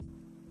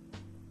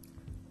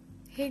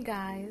Hey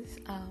guys,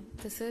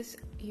 this is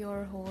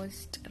your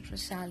host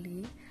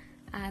Roshali,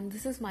 and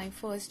this is my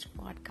first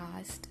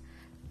podcast.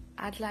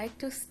 I'd like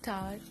to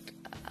start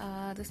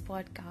this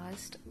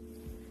podcast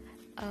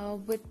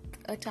with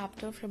a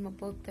chapter from a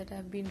book that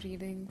I've been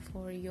reading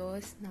for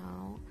years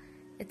now.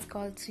 It's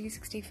called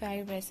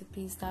 365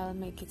 Recipes That Will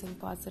Make You Think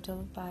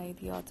Positive by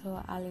the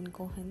author Alan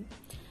Cohen,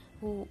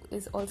 who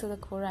is also the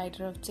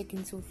co-writer of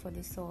Chicken Soup for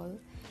the Soul.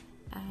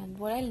 And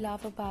what I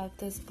love about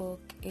this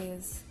book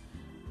is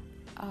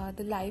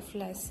the life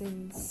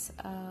lessons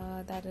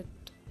that it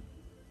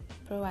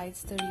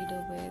provides the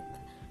reader with.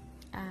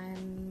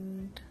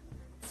 And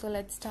so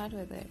let's start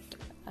with it.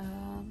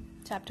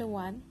 Chapter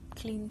 1,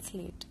 Clean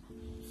Slate.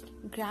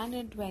 Grand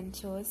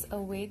adventures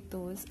await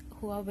those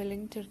who are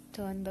willing to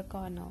turn the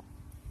corner.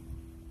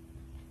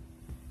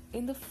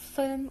 In the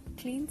film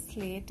Clean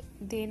Slate,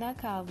 Dana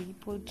Carvey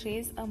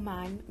portrays a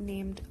man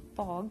named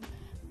Pog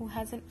who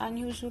has an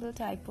unusual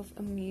type of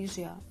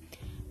amnesia.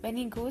 When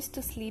he goes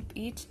to sleep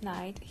each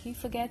night, he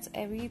forgets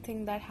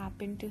everything that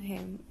happened to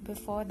him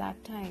before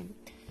that time.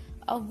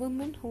 A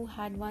woman who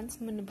had once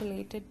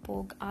manipulated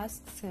Pog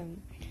asks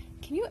him,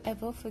 "Can you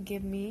ever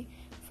forgive me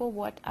for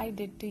what I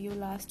did to you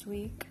last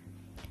week?"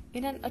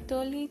 In an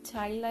utterly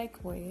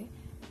childlike way,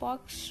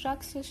 Pog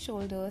shrugs his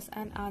shoulders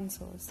and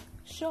answers,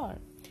 "Sure,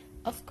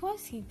 of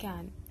course he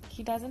can.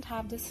 He doesn't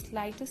have the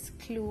slightest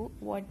clue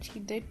what she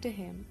did to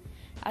him.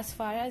 As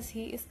far as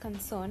he is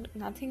concerned,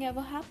 nothing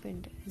ever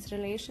happened. His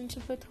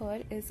relationship with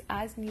her is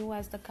as new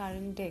as the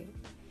current day."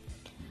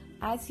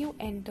 As you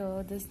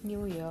enter this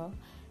new year,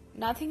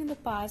 nothing in the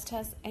past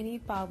has any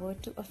power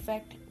to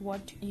affect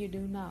what you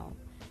do now.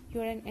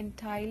 You are an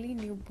entirely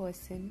new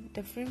person,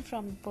 different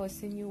from the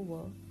person you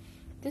were.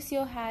 This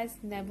year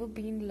has never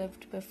been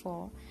lived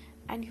before,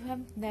 and you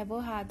have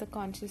never had the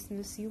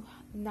consciousness you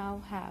now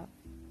have.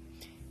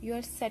 You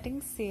are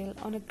setting sail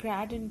on a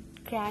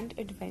grand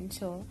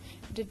adventure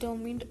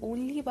determined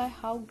only by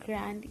how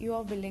grand you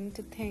are willing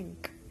to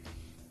think.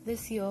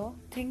 This year,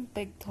 think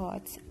big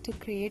thoughts to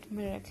create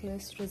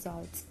miraculous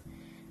results.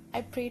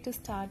 I pray to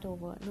start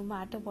over, no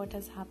matter what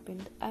has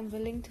happened. I'm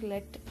willing to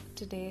let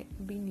today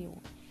be new.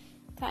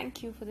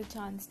 Thank you for the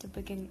chance to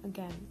begin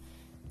again.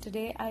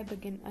 Today I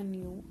begin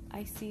anew.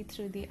 I see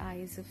through the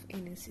eyes of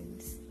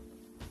innocence.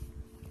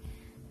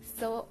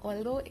 So,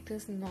 although it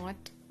is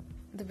not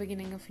the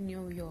beginning of a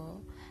new year,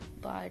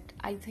 but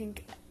I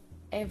think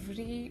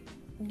every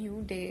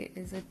new day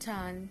is a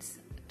chance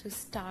to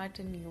start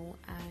anew,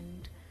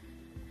 and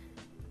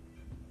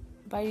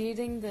by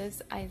reading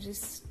this I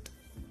just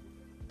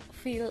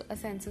feel a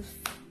sense of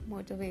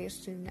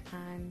motivation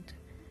and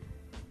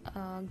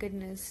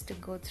goodness to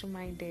go through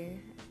my day,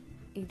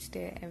 each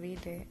day, every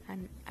day,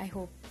 and I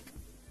hope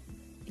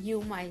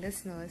you, my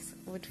listeners,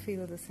 would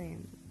feel the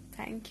same.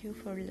 Thank you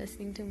for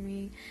listening to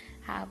me.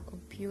 Have a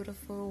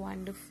beautiful,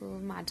 wonderful,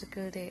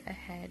 magical day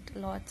ahead.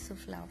 Lots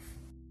of love.